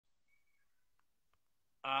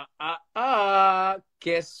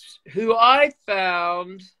Guess who I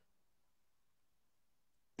found?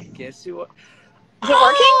 Guess who? Is it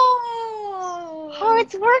working? Oh,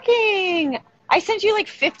 it's working. I sent you like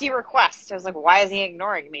 50 requests. I was like, why is he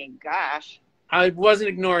ignoring me? Gosh. I wasn't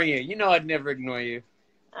ignoring you. You know I'd never ignore you.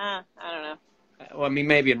 I don't know. Well, I mean,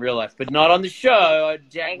 maybe in real life, but not on the show.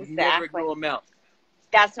 Jack would never ignore Mel.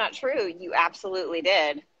 That's not true. You absolutely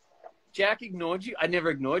did. Jack ignored you? I never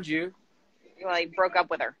ignored you. Well, he broke up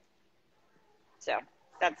with her. So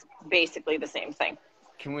that's basically the same thing.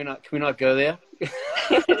 Can we not go there?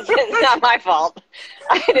 It's not my fault.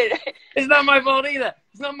 It's not my fault either.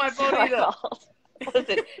 It's not my fault either.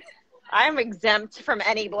 Listen, I'm exempt from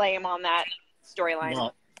any blame on that storyline.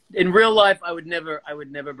 Well, in real life, I would never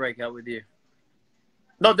break up with you.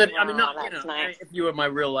 Not that I mean, not nice. If you were my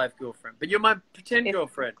real life girlfriend, but you're my pretend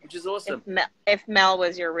girlfriend, which is awesome. If Mel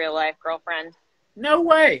was your real life girlfriend, no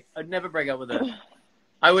way, I'd never break up with her.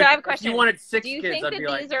 I would. So I have a question. If you wanted 6 Do you kids, think I'd be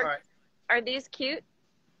that like, these all right. Are these cute?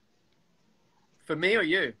 For me or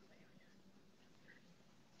you?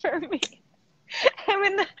 For me. I'm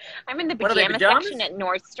in the pajama section at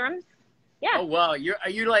Nordstrom's. Yeah. Oh wow, are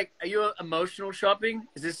you emotional shopping?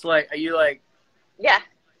 Is this like? Are you like? Yeah.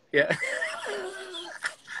 Yeah.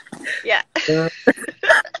 Yeah.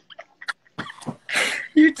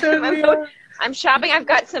 You totally are. I'm shopping. I've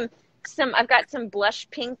got some blush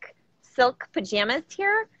pink silk pajamas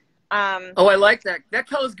here. Oh, I like that. That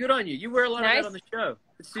color's good on you. You wear a lot of that on the show.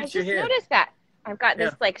 It suits your hair. I just noticed that. I've got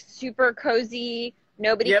this like super cozy.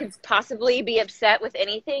 Nobody could possibly be upset with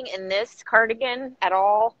anything in this cardigan at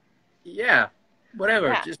all. Yeah. Whatever.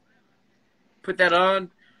 Yeah. Just put that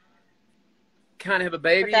on. Can't have a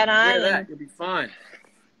baby. Put that on. Wear that. You'll be fine.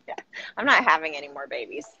 Yeah. I'm not having any more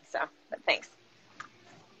babies, but thanks.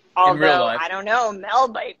 Although, I don't know, Mel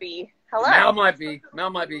might be. Hello. Mel might be.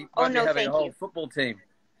 Oh, no, having a whole you. Football team.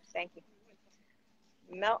 Thank you.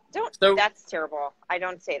 Mel, that's terrible. I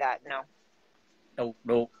don't say that, no. Oh,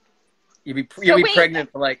 no. You'll be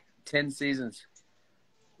pregnant for like 10 seasons.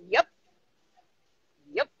 Yep.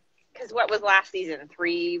 Because what was last season?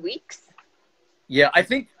 3 weeks? Yeah, I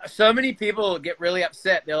think so many people get really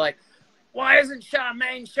upset. They're like, why isn't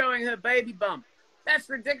Charmaine showing her baby bump? That's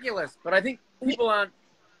ridiculous. But I think people aren't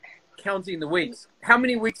counting the weeks. How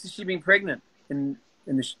many weeks has she been pregnant in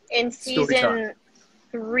season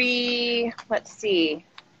 3? Let's see.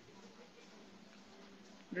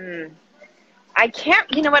 I can't.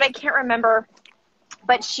 You know what? I can't remember.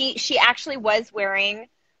 But she actually was wearing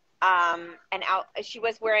she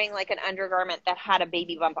was wearing like an undergarment that had a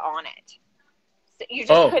baby bump on it. So you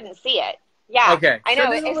just couldn't see it. Yeah. Okay. I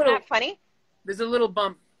know. Isn't that funny? There's a little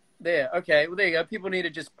bump there. Okay. Well, there you go. People need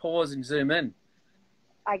to just pause and zoom in.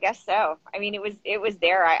 I guess so. I mean, it was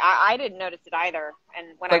there. I didn't notice it either. And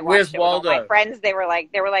when I watched where's it Waldo? with all my friends, they were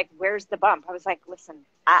like, "Where's the bump?" I was like, "Listen,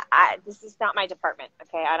 this is not my department.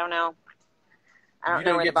 Okay, I don't know. I don't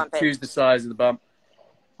know where the bump is." You don't get to choose the size of the bump.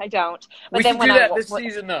 I don't. But we then should do that this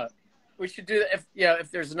season, though. We should do that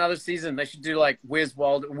if there's another season. They should do like, "Where's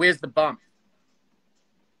Waldo? Where's the bump?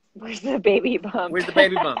 Where's the baby bump? Where's the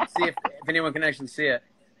baby bump?" See if anyone can actually see it.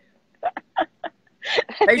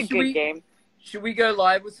 That's a good game. Should we go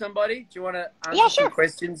live with somebody? Do you want to answer some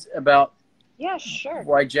questions about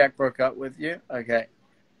why Jack broke up with you? Okay.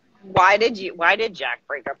 Why did Jack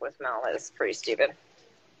break up with Mel? That's pretty stupid.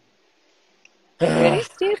 Pretty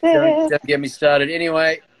stupid. Don't get me started.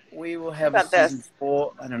 Anyway, we will have a season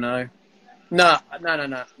 4. I don't know. No.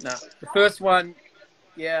 The first one,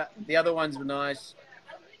 yeah. The other ones were nice.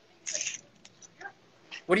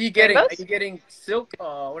 What are you getting? Rainbows? Are you getting silk?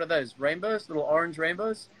 Oh, what are those? Rainbows? Little orange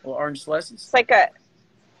rainbows? Or orange slices?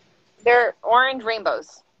 They're orange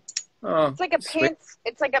rainbows. Oh, it's like a pants.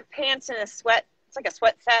 It's like a pants and a sweat. It's like a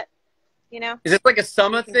sweat set, you know? Is it like a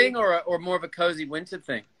summer thing or more of a cozy winter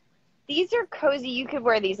thing? These are cozy. You could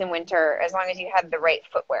wear these in winter as long as you had the right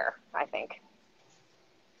footwear, I think.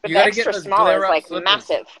 But you the extra small is like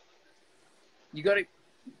massive. You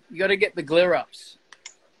gotta get the glare ups.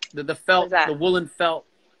 The felt, the woolen felt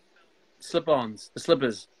slip-ons, the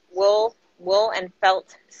slippers. Wool and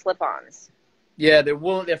felt slip-ons. Yeah, they're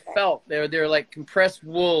wool. They're felt. They're like compressed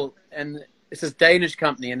wool, and it's this Danish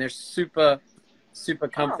company, and they're super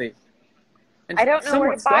comfy. And I don't know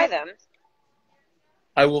where to buy them.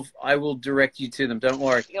 I will direct you to them. Don't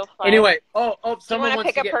worry. You'll find. Anyway, someone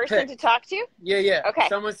wants to pick a person to talk to. Yeah. Okay.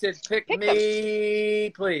 Someone said, pick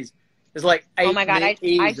me, please. There's like 8 Oh my God!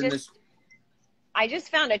 I just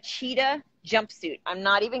found a cheetah jumpsuit. I'm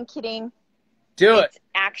not even kidding. It's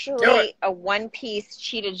actually a one-piece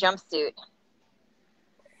cheetah jumpsuit.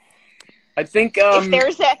 I think if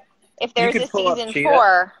there's a season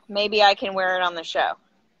 4, maybe I can wear it on the show.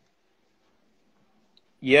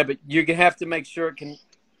 Yeah, but you're gonna have to make sure it can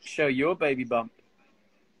show your baby bump.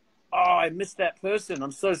 Oh, I missed that person.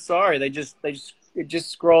 I'm so sorry. It just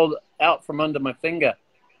scrolled out from under my finger.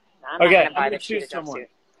 I'm not Okay, going to I'm buy gonna the cheetah choose someone. jumpsuit.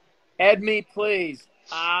 Add me, please.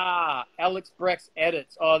 Alex Breck's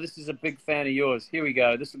edits. Oh, this is a big fan of yours. Here we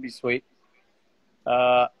go. This will be sweet.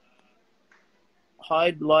 Hide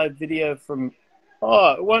live video from.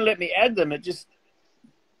 Oh, it won't let me add them. It just.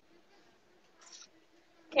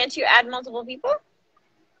 Can't you add multiple people?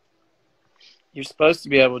 You're supposed to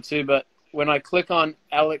be able to, but when I click on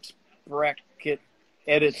Alex Brackett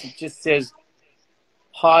edits, it just says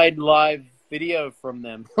hide live video from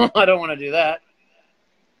them. I don't want to do that.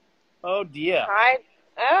 Oh dear.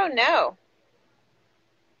 Oh no.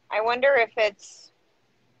 I wonder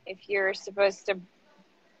if you're supposed to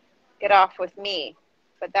get off with me,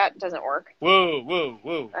 but that doesn't work. Whoa, whoa,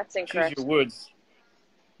 whoa. That's incorrect. Choose your words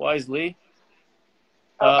wisely.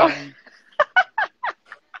 Oh.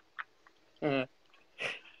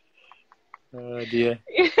 Oh dear.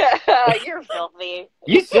 You're filthy.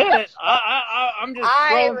 You said it. I'm just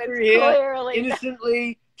scrolling through here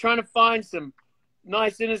innocently trying to find some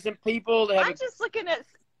nice innocent people to have.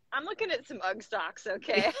 I'm looking at some Ugg socks,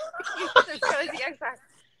 okay? Some cozy Ugg socks.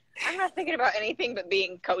 I'm not thinking about anything but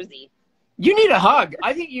being cozy. You need a hug.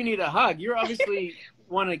 I think you need a hug. You're obviously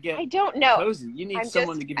want to get. I don't know. Cozy. You need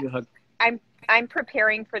someone to give you a hug. I'm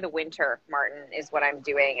preparing for the winter, Martin, is what I'm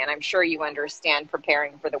doing, and I'm sure you understand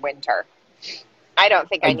preparing for the winter. I don't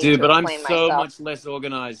think I need to but I'm explain so myself. much less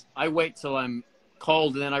organized. I wait till I'm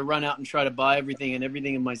cold, and then I run out and try to buy everything, and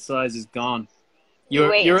everything in my size is gone.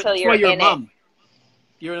 You're a mum.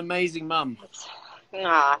 You're an amazing mum.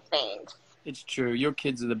 Aw, thanks. It's true. Your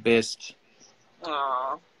kids are the best.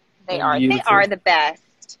 Aw, they They're are. beautiful. They are the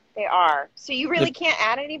best. They are. So you really can't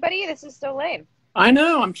add anybody? This is so lame. I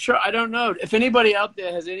know. I'm sure. I don't know. If anybody out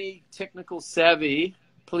there has any technical savvy,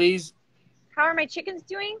 please. How are my chickens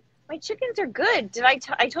doing? My chickens are good. I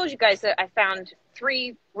told you guys that I found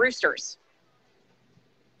 3 roosters.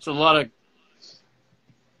 It's a lot of.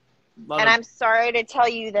 And I'm sorry to tell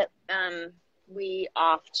you that we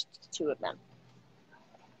offed 2 of them.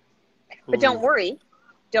 But don't worry.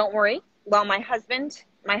 Don't worry. Well, my husband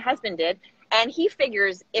did. And he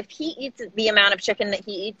figures if he eats the amount of chicken that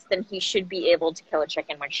he eats, then he should be able to kill a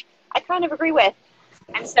chicken, which I kind of agree with.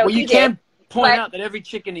 And so you can point out that every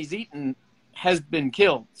chicken he's eaten has been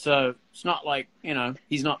killed. So it's not like,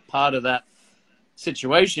 he's not part of that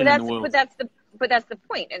situation in the world. But that's the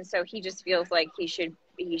point. And so he just feels like he should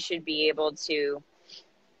be able to,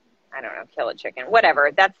 I don't know, kill a chicken.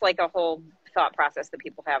 Whatever. That's like a whole thought process that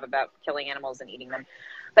people have about killing animals and eating them.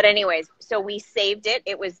 But anyways, so we saved it.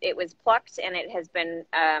 It was plucked and it has been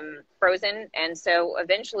frozen, and so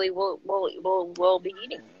eventually we'll be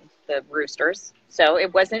eating the roosters. So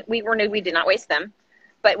it wasn't we did not waste them,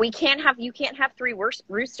 but you can't have 3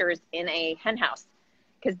 roosters in a hen house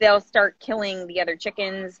because they'll start killing the other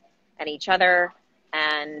chickens and each other,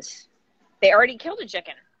 and they already killed a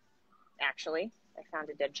chicken. Actually, I found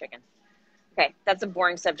a dead chicken. Okay, that's a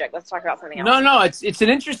boring subject. Let's talk about something else. No, it's an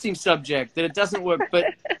interesting subject that it doesn't work. But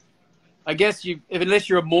I guess unless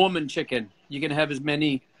you're a Mormon chicken, you can have as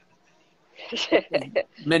many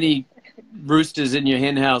roosters in your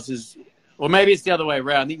hen houses, or maybe it's the other way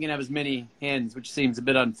around. You can have as many hens, which seems a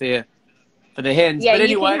bit unfair for the hens. Yeah, but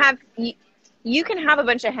anyway, you can have a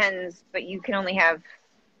bunch of hens, but you can only have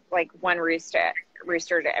like 1 rooster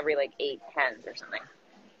to every like 8 hens or something.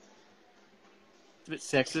 It's a bit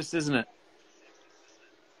sexist, isn't it?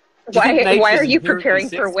 Why are you preparing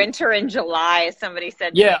for winter in July? Somebody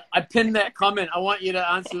said. Yeah, I pinned that comment. I want you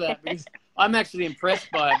to answer that because I'm actually impressed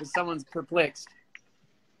by it, but someone's perplexed.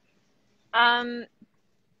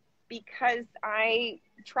 Because I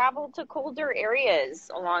travel to colder areas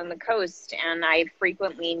along the coast, and I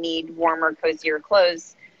frequently need warmer, cozier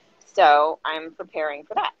clothes. So I'm preparing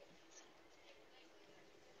for that.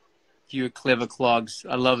 You clever clogs.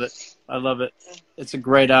 I love it. I love it. It's a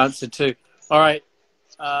great answer too. All right.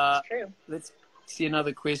 True. Let's see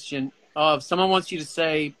another question. Oh, if someone wants you to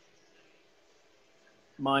say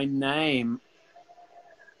my name.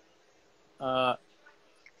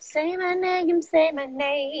 Say my name, say my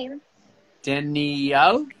name.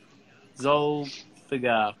 Danielle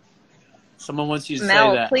Zolfigar. Someone wants you to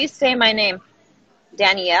say that. Please say my name.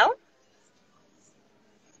 Danielle?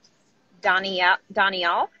 Danielle?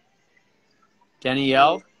 Danielle?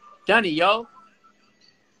 Danielle?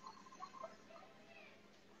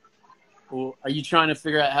 Or are you trying to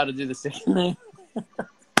figure out how to do the second name?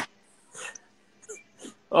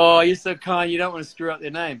 Oh, you're so kind. You don't want to screw up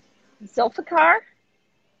their name. Zulfikar?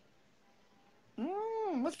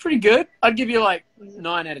 That's pretty good. I'd give you like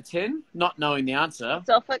 9 out of 10, not knowing the answer.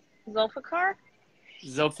 Zulfikar?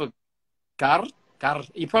 Zulfikar.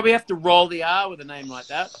 You probably have to roll the R with a name like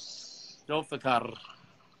that. Zulfikar.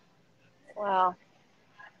 Well,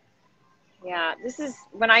 yeah. This is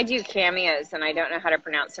when I do cameos and I don't know how to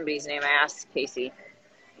pronounce somebody's name. I ask Casey.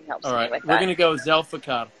 He helps All me right, with we're that. going to go with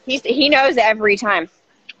Zulfikar. He knows every time.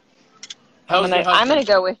 How's your husband? I'm gonna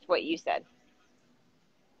go with what you said.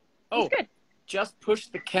 Oh, He's good. Just push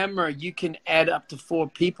the camera. You can add up to 4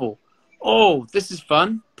 people. Oh, this is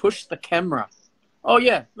fun. Push the camera. Oh,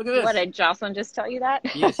 yeah. Look at this. What, did Jocelyn just tell you that?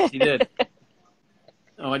 Yes, she did.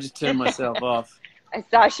 Oh, I just turned myself off. I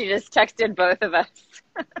saw she just texted both of us.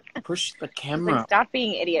 Push the Like, camera. stop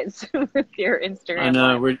being idiots with your Instagram. I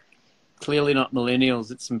know. Live. We're clearly not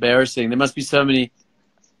millennials. It's embarrassing. There must be so many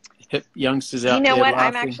hip youngsters out there. You know what?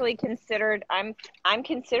 Laughing. I'm actually considered. I'm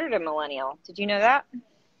considered a millennial. Did you know that?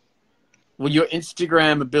 Well, your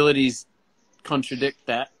Instagram abilities contradict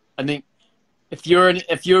that. I think if you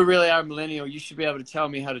really are a millennial, you should be able to tell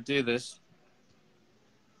me how to do this.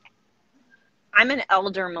 I'm an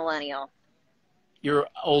elder millennial. You're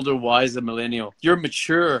older, wiser millennial. You're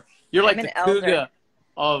mature. You're like the cougar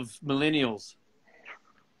of millennials.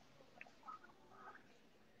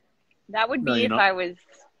 That would be if I was.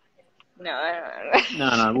 No, I don't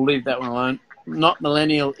know. No, we'll leave that one alone. Not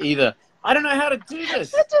millennial either. I don't know how to do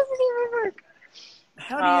this. That doesn't even work.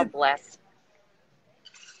 How do you... bless.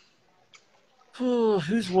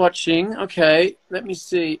 Who's watching? Okay, let me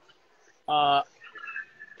see. I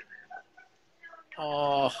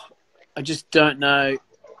just don't know.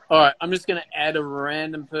 All right, I'm just going to add a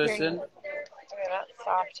random person. You're not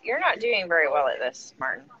soft. You're not doing very well at this,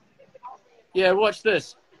 Martin. Yeah, watch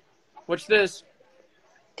this. Watch this.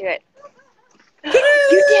 Do it. You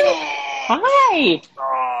did it. Hi.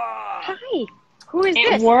 Hi. Who is It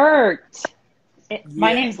this? worked.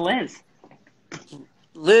 My name's Liz.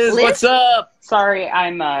 Liz, what's up? Sorry,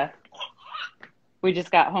 we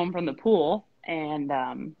just got home from the pool and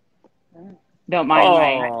don't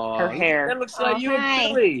mind her hair. That looks like you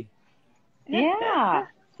and Billy. Yeah.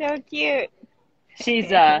 So cute. She's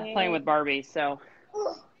playing with Barbie, so.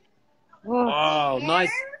 Oh,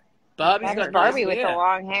 nice. Barbie's got Barbie nice with hair. the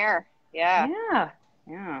long hair. Yeah.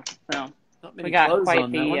 Yeah. So Not many we got clothes quite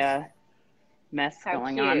on the mess How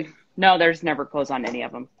going cute. on. No, there's never clothes on any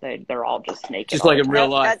of them. They're all just naked. Just like in real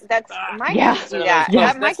life. That's my Yeah. kids do that.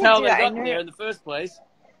 Yeah. My That's kids how do they that. got there in the first place.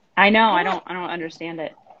 I know. I don't understand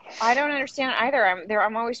it. I don't understand either.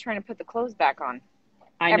 I'm always trying to put the clothes back on.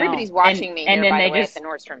 I know. Everybody's watching me and here, then by they the way, just, at the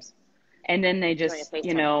Nordstrom's. And then they just,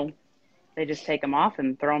 they just take them off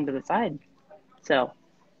and throw them to the side. So,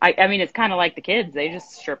 I mean, it's kind of like the kids. They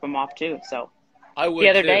just strip them off too. So, I would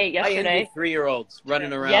yesterday, I envy 3-year-olds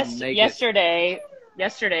running around naked.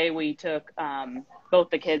 Yesterday we took both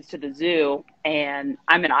the kids to the zoo, and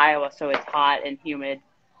I'm in Iowa, so it's hot and humid.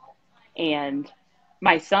 And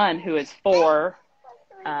my son, who is 4,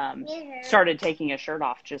 started taking his shirt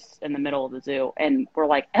off just in the middle of the zoo, and we're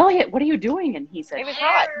like, Elliot, what are you doing? And he said, It was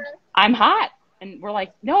hot. I'm hot. And we're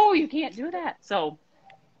like, no, you can't do that. So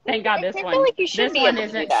thank God this I one. feel like you should this be one able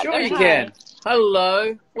to do isn't. that. Sure you Hi. can.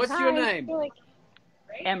 Hello. What's your Hi. name?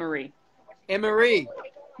 Emery. Emery.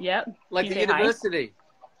 Yep. Like Can the you say hi? university.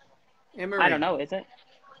 Emery. I don't know. Is it?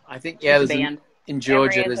 I think, It's there's a band. in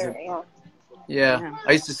Georgia. Emery is There's a- yeah.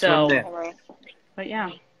 I used to swim there. Emery. But yeah.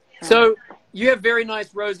 So you have very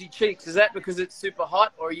nice rosy cheeks. Is that because it's super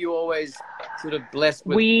hot, or are you always sort of blessed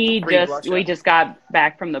with We free blusher? just got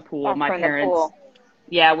back from the pool. Back My from the parents. pool.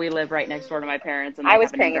 Yeah, we live right next door to my parents, and they I was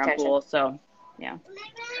have an paying in-ground attention. pool. So yeah.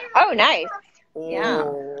 Oh, nice. Yeah.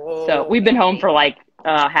 Oh. So we've been home for like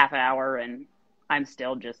half an hour, and I'm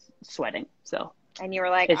still just sweating. So And you were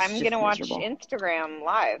like, It's I'm just going to watch miserable. Instagram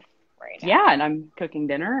live right now. yeah, and I'm cooking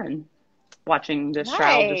dinner and watching this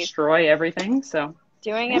child Nice. destroy everything. So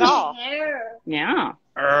Doing it all. yeah,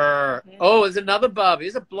 Oh, there's another Barbie.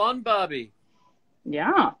 There's a blonde Barbie.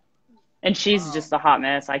 yeah. And she's just a hot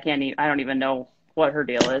mess. I don't even know what her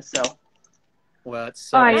deal is. So Well, it's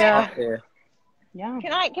so I, hot there. yeah,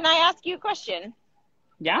 Can I ask you a question?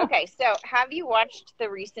 yeah. Okay, so have you watched the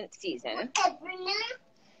recent season?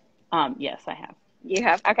 Yes, I have. You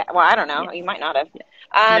have? Okay. Well, I don't know. Yes. You might not have.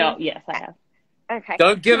 No, yes, I have. Okay.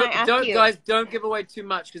 Don't give Can it. I ask Don't you- guys. Don't give away too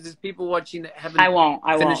much because there's people watching that haven't I won't.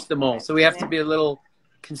 finished them all. So we have to be a little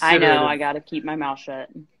I considerate. know. of- I got to keep my mouth shut.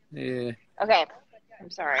 Yeah. Okay. I'm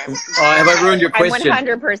sorry. Have I ruined your question? I'm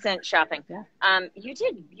 100% shopping. Yeah. You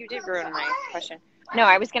did ruin my question. No,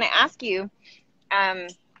 I was going to ask you,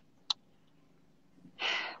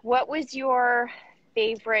 what was your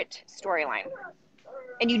favorite storyline?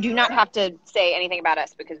 And you do not have to say anything about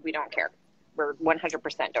us because we don't care. we're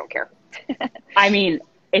 100% don't care. I mean,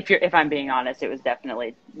 if I'm being honest, it was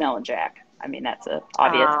definitely Mel and Jack. I mean, that's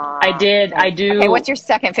obvious. I do. Okay, what's your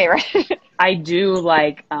second favorite? I do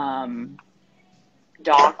like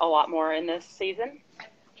Doc a lot more in this season.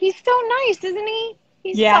 He's so nice, isn't he?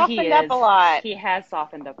 He's Yeah, softened up a lot. He has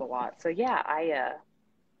softened up a lot. So yeah,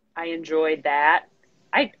 I enjoyed that.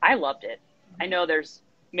 I loved it. I know there's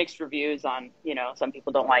mixed reviews on, some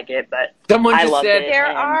people don't like it, but someone I just loved said it. There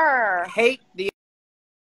are. Hate the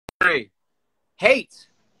hate.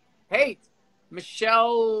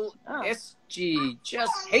 Michelle SG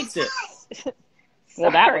just hates it.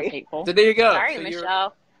 Well, that was hateful. So there you go. Sorry, so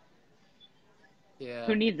Michelle. Yeah.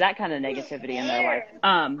 Who needs that kind of negativity in their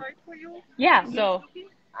life? Yeah, so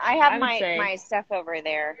I have say- my stuff over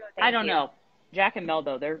there. Thank I don't you. know. Jack and Mel,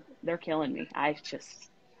 though, they're killing me.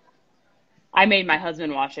 I made my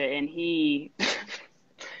husband watch it, and he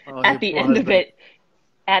at the end of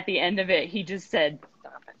it, he just said,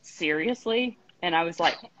 "Seriously?" And I was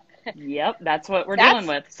like, "Yep, that's what we're dealing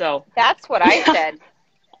with." So that's what I said.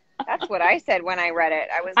 That's what I said when I read it.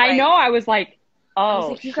 I was like,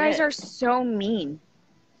 oh, you guys are so mean.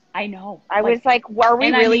 I know. I was like, are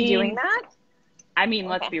we really I mean, doing that? I mean,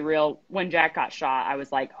 let's be real. When Jack got shot, I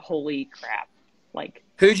was like, holy crap. Like,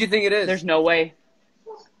 who'd you think it is? There's no way.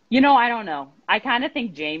 I don't know. I kind of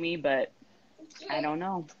think Jamie, but I don't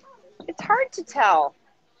know. It's hard to tell.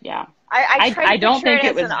 Yeah. I don't think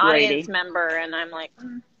it was an Brady. Audience member, and I'm like,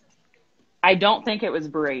 I don't think it was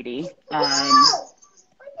Brady.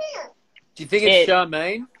 Do you think it's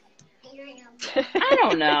Charmaine? I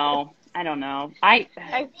don't know. I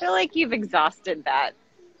feel like you've exhausted that.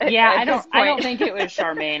 Yeah, I don't think it was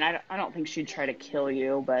Charmaine. I don't think she'd try to kill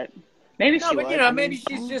you, but maybe she would. Maybe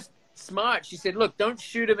she's just smart. She said, "Look, don't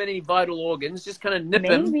shoot him any vital organs. Just kind of nip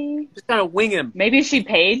him. Just kind of wing him." Maybe she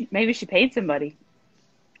paid somebody.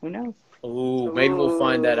 Who knows? Oh, maybe we'll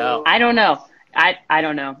find that out. I don't know. I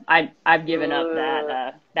don't know. I've given up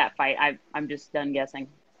that fight. I'm just done guessing.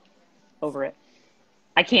 Over it.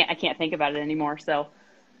 I can't think about it anymore. So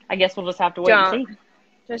I guess we'll just have to wait and see.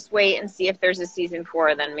 Just wait and see if there's a season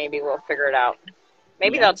 4. Then maybe we'll figure it out.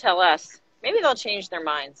 Maybe they'll tell us. Maybe they'll change their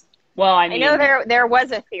minds. Well, I mean, I know there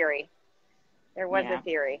was a theory. There was a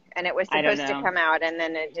theory, and it was supposed to come out, and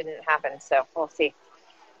then it didn't happen. So we'll see.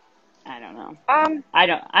 I don't know.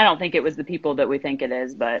 I don't think it was the people that we think it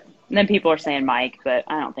is, but then people are saying Mike, but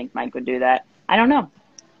I don't think Mike would do that. I don't know.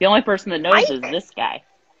 The only person that knows is this guy.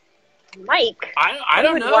 Mike. I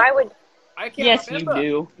don't know. Why would? I can't yes, remember. you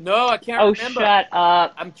do. No, I can't remember. Oh, shut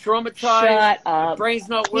up. I'm traumatized. Shut up. My brain's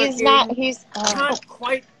not working. He's not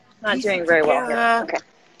quite. Not doing very well here. Okay.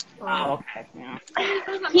 Oh, okay. Yeah.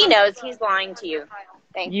 He knows he's lying to you.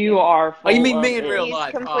 Thank you. You are. Oh, you mean me in real He's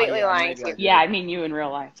life? completely lying to you. Yeah, I mean you in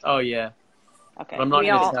real life. Oh yeah. Okay. But I'm not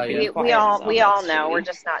going to tell you. We all know. We're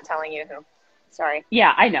just not telling you who. Sorry.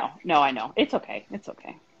 Yeah, I know. No, I know. It's okay. It's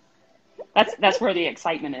okay. That's where the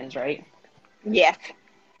excitement is, right? Yes.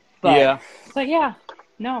 But yeah,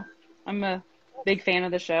 no, I'm a big fan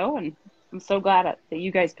of the show, and I'm so glad that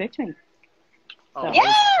you guys picked me. So.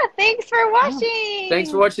 Yeah, thanks for watching.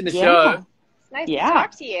 Thanks for watching the show. It's nice to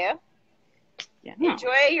talk to you. Yeah.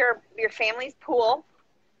 Enjoy your family's pool.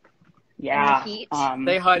 Yeah. And the heat.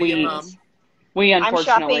 Say hi to your mom. We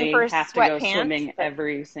unfortunately for have to go sweatpants, swimming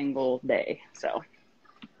every single day. So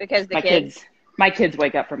because my kids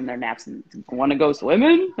wake up from their naps and want to go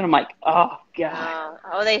swimming, and I'm like, oh god.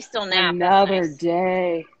 They still nap. Another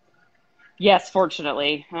day. Yes,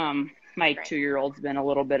 fortunately, my 2-year-old's been a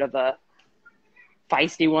little bit of a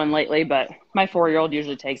feisty one lately, but my 4-year-old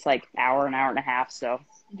usually takes like an hour and a half. So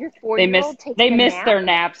your 4-year-old they miss their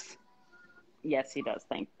naps. Yes, he does.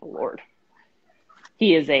 Thank the Lord.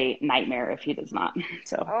 He is a nightmare if he does not.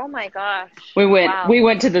 So. Oh my gosh. We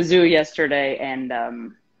went to the zoo yesterday,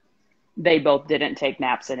 and they both didn't take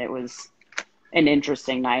naps, and it was an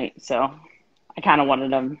interesting night. So I kind of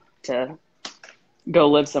wanted them to go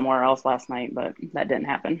live somewhere else last night, but that didn't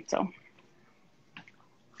happen. So.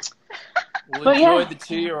 We'll enjoy the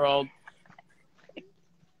 2-year-old.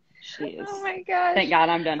 She is. Oh my gosh. Thank God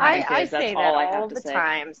I'm done having kids. I That's say all that I have all to the say.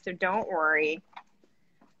 time, so don't worry.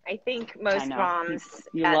 I think most moms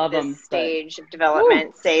you at love this them, stage of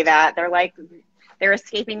development say that. They're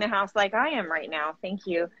escaping the house like I am right now. Thank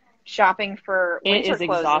you. Shopping for winter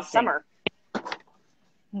clothes in summer.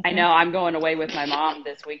 I know. I'm going away with my mom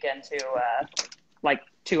this weekend to like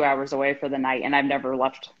 2 hours away for the night, and I've never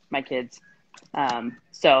left my kids.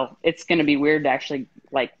 So it's going to be weird to actually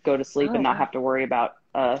like go to sleep and not have to worry about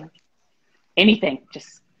anything.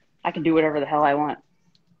 Just I can do whatever the hell I want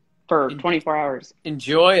for 24 hours.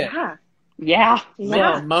 Enjoy it. Yeah.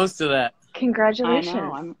 Yeah. Most of that. Congratulations. I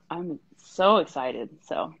know. I'm so excited.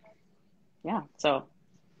 So, yeah. So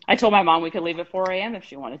I told my mom we could leave at 4 a.m. if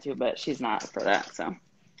she wanted to, but she's not for that. So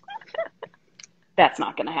that's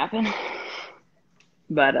not going to happen.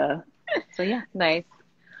 But, so yeah. Nice.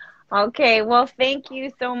 Okay. Well, thank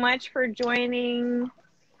you so much for joining.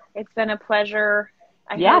 It's been a pleasure.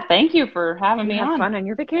 I hope Thank you for having you me have on. fun on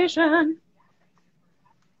your vacation.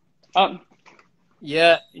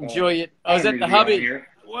 Yeah, enjoy it. I was at the hubby.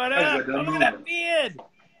 What up? Look at that beard.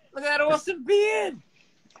 Look at that awesome beard.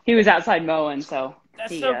 He was outside mowing, so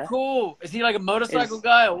That's so cool. Is he like a motorcycle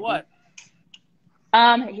guy or what?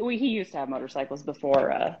 He used to have motorcycles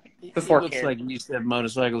before He looks kids. like he used to have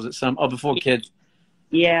motorcycles before kids.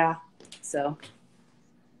 Yeah. So,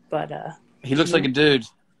 but he looks like a dude.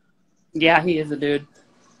 Yeah, he is a dude.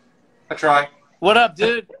 I try. What up,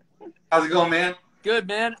 dude? How's it going, man? Good,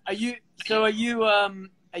 man. Are you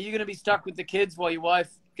gonna be stuck with the kids while your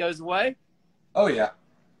wife goes away? Oh yeah,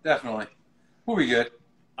 definitely. We'll be good.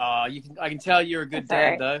 I can tell you're a good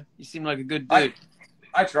dad, though. You seem like a good dude.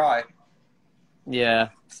 I try. Yeah.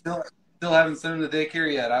 Still haven't sent him to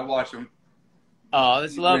daycare yet. I watch him. Oh,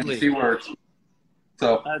 that's lovely. She works.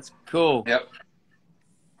 So that's cool. Yep.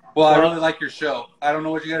 Well, I really like your show. I don't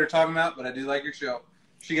know what you guys are talking about, but I do like your show.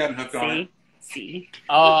 She got hooked on it. See.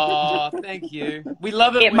 Oh, thank you. We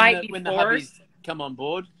love it when the hubbies come on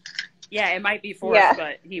board. Yeah, it might be forced,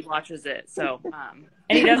 but he watches it. So,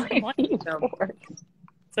 and he doesn't complain.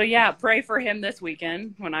 So yeah, pray for him this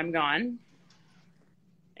weekend when I'm gone.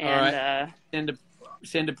 And all right.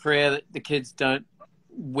 Send a prayer that the kids don't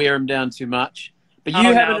wear him down too much. But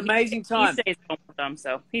you have an amazing time. He stays home with them,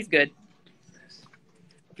 so he's good.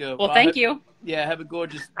 Good. Well, thank you. Yeah, have a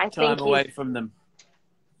gorgeous time away from them.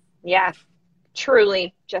 Yeah,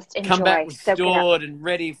 truly, just enjoy. Come back restored and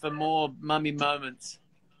ready for more mummy moments.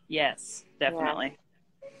 Yes, definitely.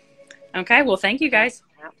 Yeah. Okay, well, thank you guys.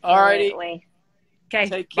 All righty. Okay,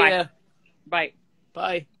 take care. Bye.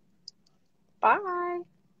 Bye. Bye.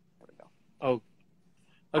 Oh,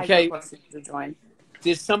 okay. To join.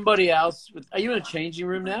 There's somebody else. Are you in a changing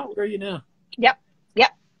room now? Where are you now? Yep.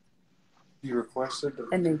 You requested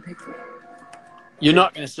and then pick it. You're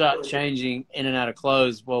not going to start changing in and out of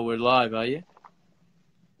clothes while we're live, are you?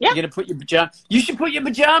 Yeah. You're going to put your pajamas. You should put your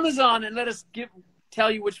pajamas on and let us tell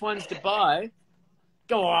you which ones to buy.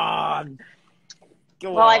 Go on.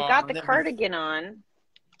 Well, I've got the cardigan on.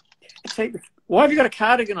 Why have you got a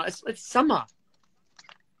cardigan on? It's summer.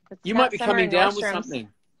 You might be coming down with something.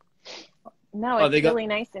 No, it's really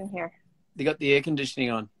nice in here. They got the air conditioning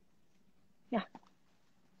on. Yeah.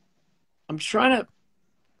 I'm trying to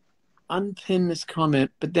unpin this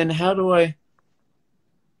comment, but then how do I...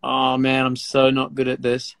 Oh, man, I'm so not good at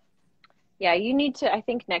this. Yeah, you need to... I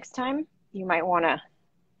think next time you might want to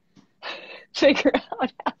figure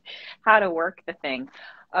out how to work the thing.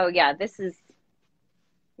 Oh, yeah, this is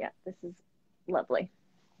lovely.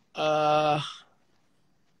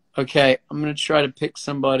 Okay, I'm going to try to pick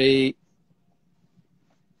somebody.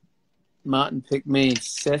 Martin, pick me.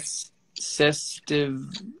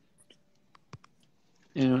 Sestive...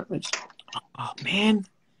 Oh, man.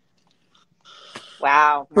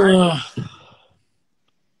 Wow. Oh,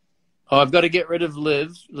 I've got to get rid of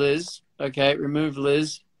Liz. Okay, remove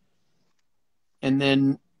Liz. And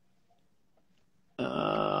then,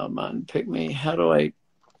 Martin, pick me. How do I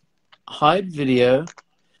hide video?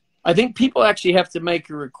 I think people actually have to make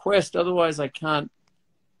a request. Otherwise, I can't.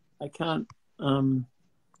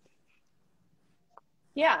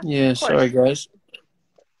 Yeah, sorry, guys.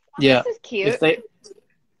 Yeah. This is cute.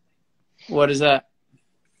 What is that?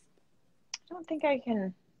 I don't think I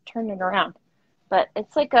can turn it around, but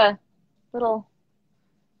it's like a little,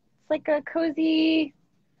 it's like a cozy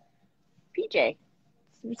PJ.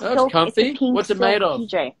 It's comfy. What's it made of?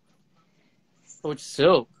 PJ. Oh, it's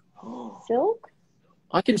silk. Silk?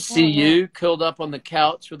 I can see you curled up on the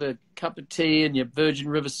couch with a cup of tea and your Virgin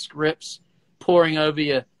River scripts, pouring over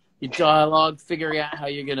your dialogue, figuring out how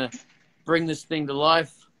you're going to bring this thing to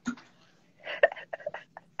life.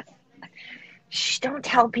 Shh, don't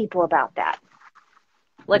tell people about that.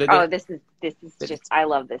 Look, this is just, I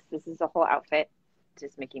love this. This is a whole outfit. It's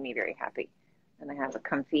just making me very happy. And I have a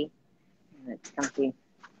comfy, and it's comfy.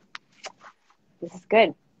 This is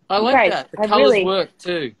good. I like that. The colors work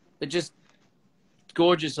too. They're just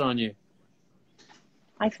gorgeous on you.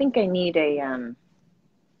 I think I need I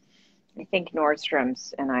think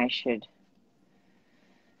Nordstrom's and I should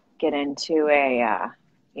get into a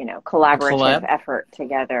collaborative effort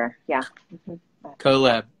together. Yeah. Mm-hmm.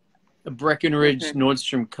 Collab. A Breckenridge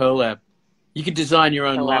Nordstrom collab. You could design your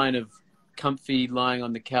own line of comfy lying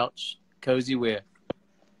on the couch cozy wear.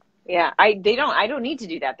 Yeah, I don't need to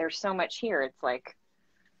do that. There's so much here. It's like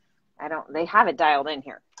They have it dialed in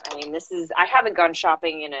here. I mean, I haven't gone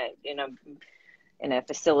shopping in a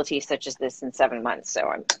facility such as this in 7 months, so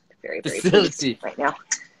I'm very, very pleased right now.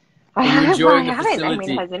 Are you enjoying the facility? I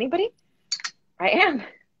mean, has anybody? I am.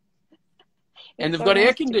 And they've got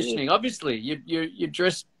air conditioning, obviously. You're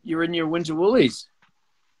dressed, you're in your winter woolies.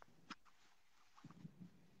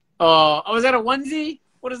 Oh, is that a onesie?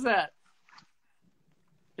 What is that?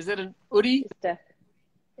 Is it an hoodie?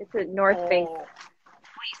 It's a North Face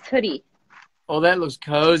fleece hoodie. Oh, that looks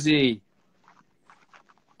cozy.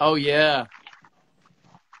 Oh, yeah.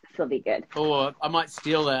 This will be good. Oh, I might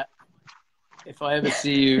steal that if I ever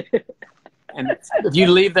see you. And if you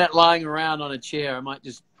leave that lying around on a chair, I might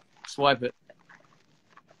just swipe it.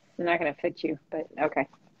 It's not going to fit you, but okay.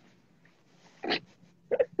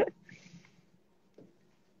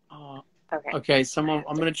 Okay, I'm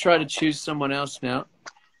going to try to choose someone else now.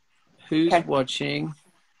 Who's watching?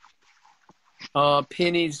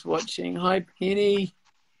 Penny's watching. Hi, Penny.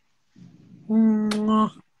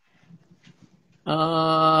 Penny,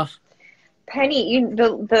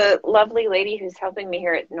 the lovely lady who's helping me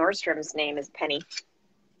here at Nordstrom's name is Penny.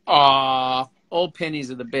 All pennies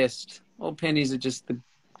are the best. All pennies are just the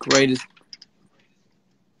greatest.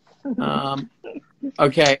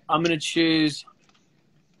 Okay, I'm going to choose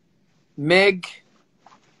Meg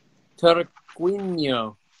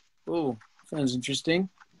Tarquino. Oh, sounds interesting.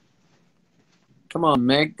 Come on,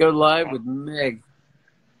 Meg. Go live with Meg.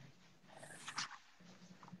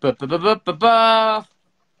 Ba-ba-ba-ba-ba-ba.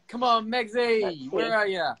 Come on, Megsy. Where are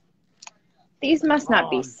you? These must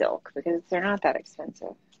not be silk because they're not that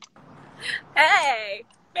expensive. Hey.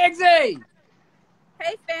 Megsy.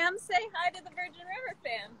 Hey, fam. Say hi to the Virgin River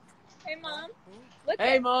fam. Hey, Mom.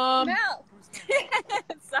 Hey, Mom. Mel.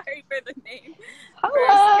 Sorry for the name. Hello.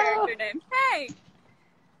 First character name. Hey.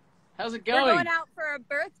 How's it going? We're going out for a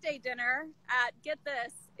birthday dinner at, get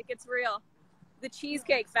this, it gets real, the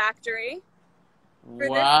Cheesecake Factory. For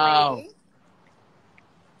wow. This lady.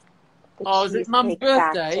 Oh, is it Mum's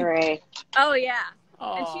birthday? Factory. Oh, yeah.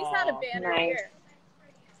 Oh, and she's had a banner here.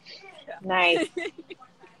 Nice.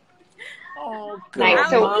 Oh, good. Nice.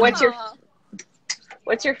 So Mom.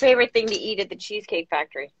 what's your favorite thing to eat at the Cheesecake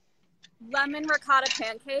Factory? Lemon ricotta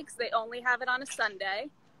pancakes. They only have it on a Sunday.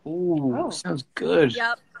 Ooh, sounds good.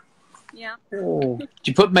 Yep. Yeah. Oh. Did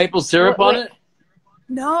you put maple syrup on it?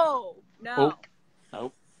 No. Oh.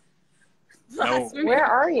 Nope. No. Where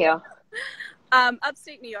are you?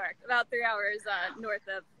 Upstate New York, about 3 hours north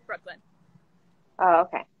of Brooklyn. Oh,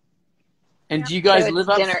 okay. And do you guys live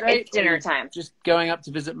upstate? It's dinner time. Just going up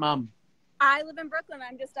to visit Mum. I live in Brooklyn.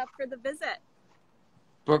 I'm just up for the visit.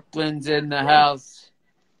 Brooklyn's in the house.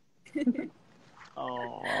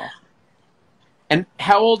 Oh. And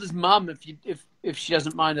how old is Mum, if she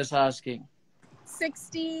doesn't mind us asking?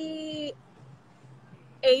 68.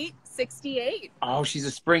 Oh, she's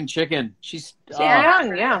a spring chicken. She's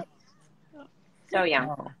young, yeah. So young.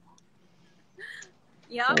 Oh.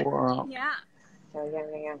 Yep. Wow. Yeah. So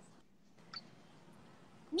young.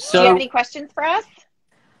 So, do you have any questions for us?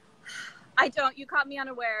 I don't. You caught me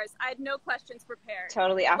unawares. I had no questions prepared.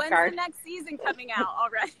 Totally off guard. When's the next season coming out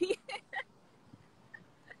already?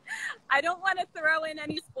 I don't want to throw in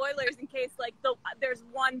any spoilers in case there's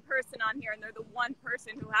one person on here and they're the one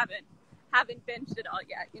person who haven't binged it all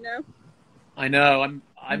yet, you know? I know.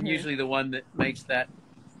 I'm usually the one that makes that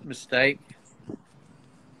mistake.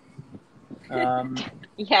 Yeah,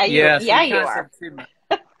 you are.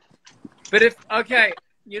 But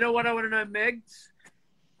you know what I want to know, Megs?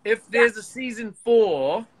 If there's a season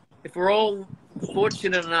 4, if we're all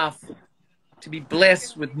fortunate enough to be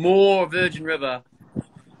blessed with more Virgin River,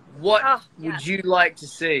 what would you like to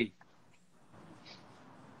see?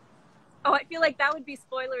 Oh, I feel like that would be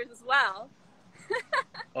spoilers as well.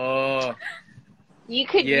 Oh. You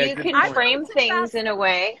could frame things in a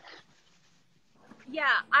way.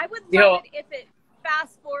 Yeah, I would love it if it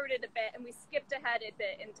fast forwarded a bit and we skipped ahead a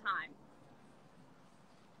bit in time.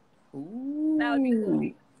 Ooh. That would be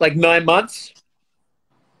cool. Like 9 months?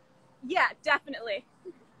 Yeah, definitely.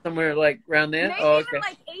 Somewhere like around there? Maybe even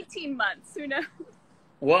like 18 months. Who knows?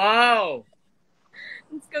 Wow.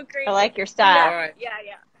 Let's go crazy. I like your style. Yeah, all right.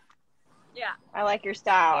 Yeah. I like your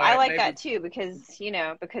style. Right, I like that too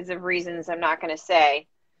because of reasons I'm not going to say.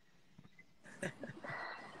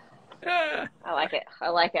 I like it. I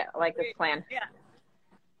like this plan. Yeah.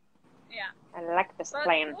 I like this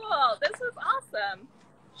plan. Cool. This was awesome.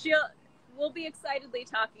 We'll be excitedly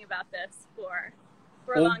talking about this for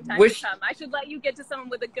a long time to come. I should let you get to someone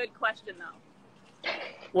with a good question though.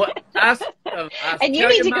 Well, and you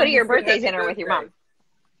need to go to your birthday dinner with your mom.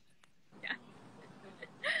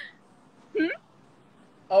 Yeah.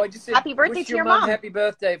 Oh, I just said Happy birthday wish to your mom mom. happy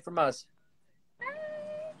birthday from us.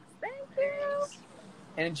 Thank you.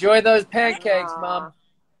 And enjoy those pancakes, Mom.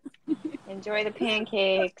 Enjoy the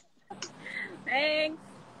pancakes. Thanks.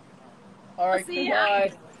 All right, See ya.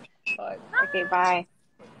 bye. Bye. Okay, bye.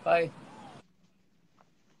 Bye.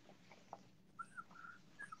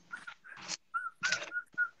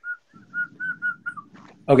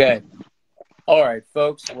 Okay. All right,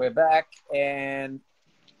 folks, we're back, and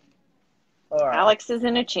all right. Alex is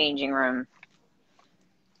in a changing room.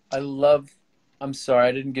 I'm sorry,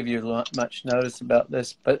 I didn't give you much notice about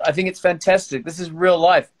this, but I think it's fantastic. This is real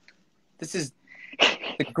life. This is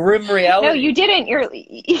the grim reality. No, you didn't.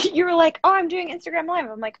 You were like, oh, I'm doing Instagram Live.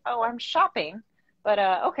 I'm like, oh, I'm shopping. But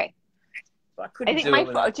okay. I think my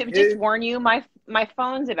phone, to just warn you, my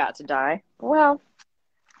phone's about to die. Well.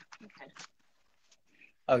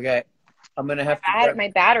 Okay. I'm going to have to. My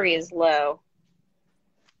battery is low.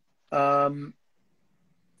 How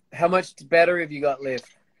much battery have you got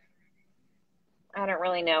left? I don't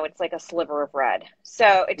really know. It's like a sliver of red.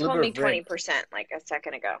 So it told me 20% like a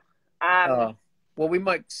second ago. Well, we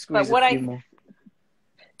might squeeze a few more.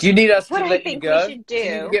 Do you need us to let you go? We should do you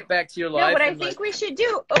need to get back to your life? No, what I think we should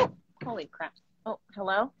do. Oh, holy crap. Oh,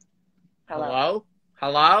 hello? Hello?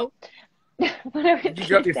 Hello? Did you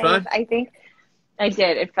drop your phone? I think I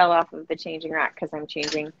did. It fell off of the changing rack because I'm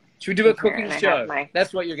changing. Should we do a cooking show?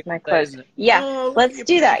 That's what you're going to say, isn't it? Yeah, let's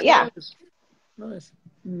do that. Yeah. Nice.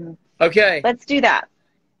 Okay. Let's do that.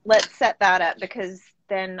 Let's set that up because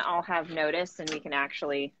then I'll have notice and we can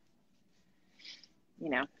actually,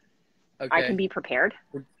 I can be prepared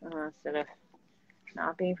instead of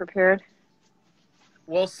not being prepared.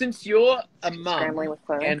 Well, since you're a mom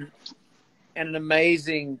and an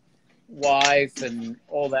amazing wife and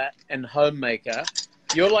all that and homemaker,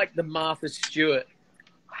 you're like the Martha Stewart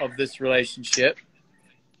of this relationship,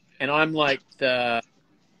 and I'm like the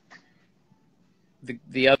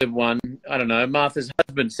other one. I don't know, Martha's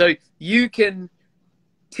husband. So you can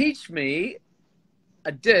teach me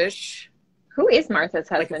a dish. Who is Martha's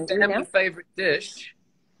husband? Like a family favorite dish.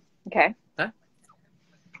 Okay. Huh?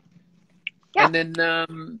 Yeah. And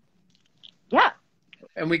then yeah.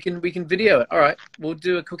 And we can video it. All right. We'll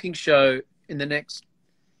do a cooking show in the next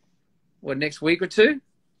week or two?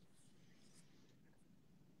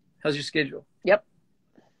 How's your schedule? Yep.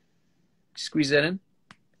 Squeeze that in?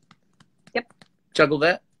 Yep. Juggle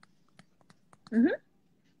that?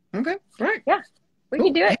 Mm-hmm. Okay. All right. Yeah. We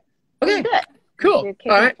can do it. Okay. We can do it. Cool. Okay.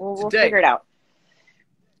 All right. We'll figure it out.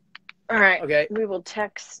 All right. Okay. We will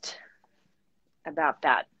text about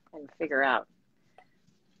that and figure out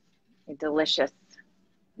a delicious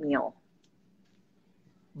meal.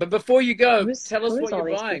 But before you go, tell us what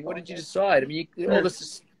you're buying. What did you decide? I mean, all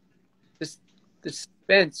this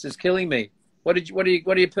suspense is killing me. What are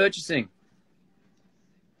you purchasing?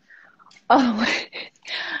 Oh,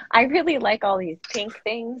 I really like all these pink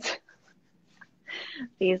things.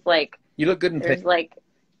 These you look good in there's pink. Like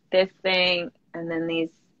this thing, and then these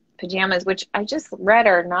pajamas, which I just read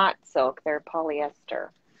are not silk; they're polyester,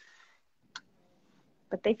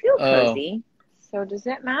 but they feel cozy. So does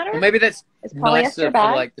it matter? Well, maybe that's nicer bad?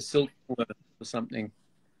 for like the silk or something.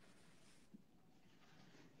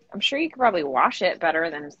 I'm sure you could probably wash it better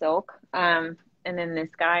than silk. And then this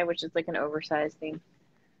guy, which is like an oversized thing.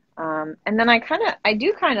 And then I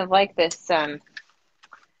do kind of like this,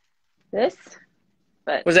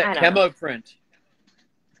 but was that camo print?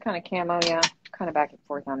 It's kind of camo, yeah. Kind of back and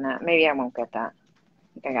forth on that. Maybe I won't get that.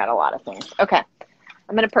 I think I got a lot of things. Okay.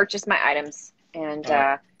 I'm going to purchase my items and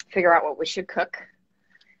figure out what we should cook.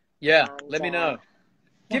 Yeah, let me know.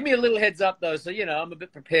 Give me a little heads up though, so I'm a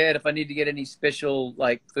bit prepared if I need to get any special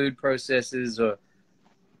like food processors or.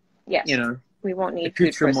 Yes. We won't need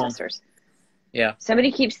food processors. Yeah.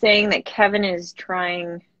 Somebody keeps saying that Kevin is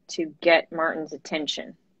trying to get Martin's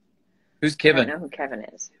attention. Who's Kevin? I don't know who Kevin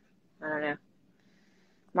is. I don't know.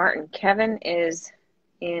 Martin. Kevin is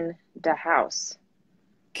in the house.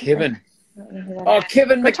 Kevin. Oh,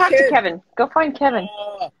 Kevin. Go talk to Kevin. Go find Kevin.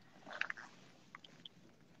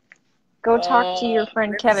 Go talk to your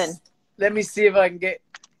friend Kevin. Let me see if I can get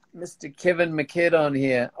Mr. Kevin McKidd on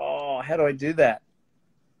here. Oh, how do I do that?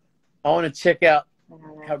 I want to check out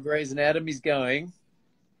how Grey's Anatomy's going.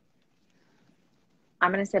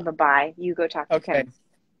 I'm going to say bye-bye. You go talk to Kevin.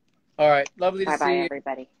 All right. Lovely to see you. Bye-bye,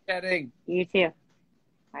 everybody. Chatting. You too.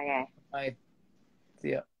 Okay. Bye.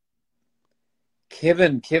 See ya.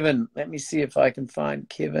 Kevin. Let me see if I can find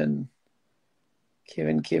Kevin.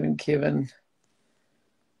 Kevin.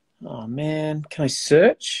 Oh, man. Can I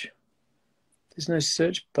search? There's no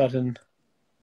search button.